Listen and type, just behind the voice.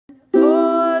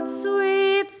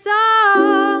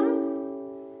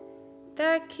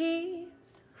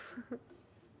keeps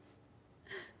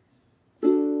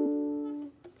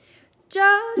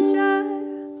Georgia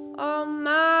on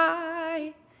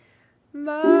my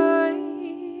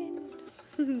mind.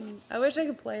 I wish I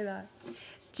could play that.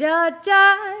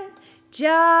 Georgia,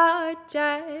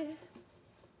 Georgia.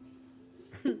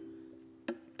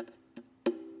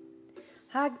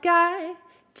 I got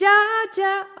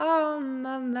Georgia on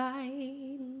my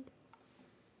mind.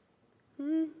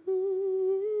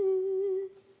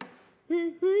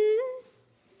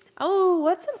 Oh,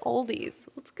 what's some oldies?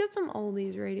 Let's get some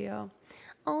oldies radio.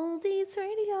 Oldies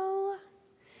radio.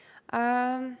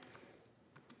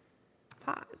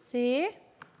 See?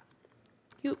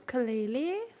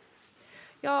 Ukulele.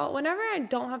 Y'all, whenever I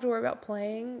don't have to worry about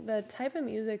playing, the type of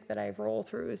music that I roll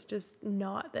through is just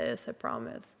not this, I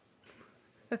promise.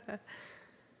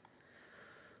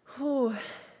 Oh.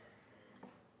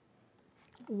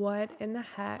 What in the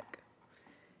heck?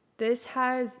 This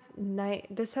has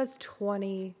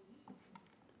 20.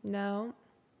 No.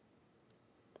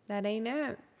 That ain't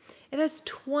it. It has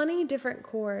 20 different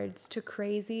chords to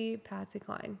Crazy Patsy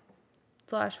Cline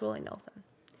 / Willie Nelson.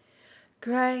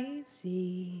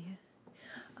 Crazy.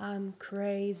 I'm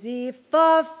crazy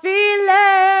for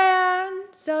feeling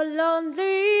so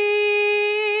lonely.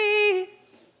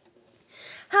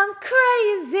 I'm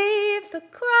crazy for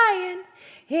crying,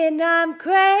 and I'm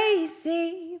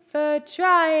crazy for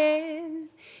trying,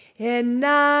 and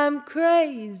I'm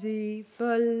crazy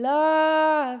for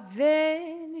loving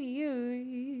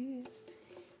you.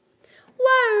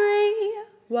 Worry,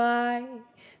 why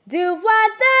do I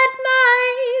let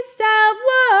myself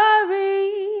worry?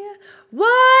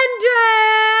 Wondering,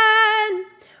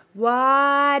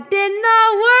 what in the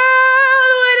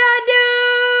world would I do?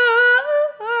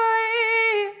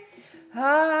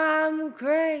 I'm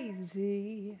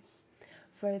crazy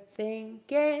for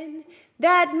thinking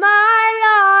that my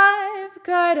life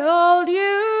could hold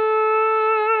you.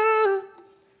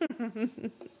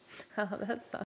 Oh, that sucks.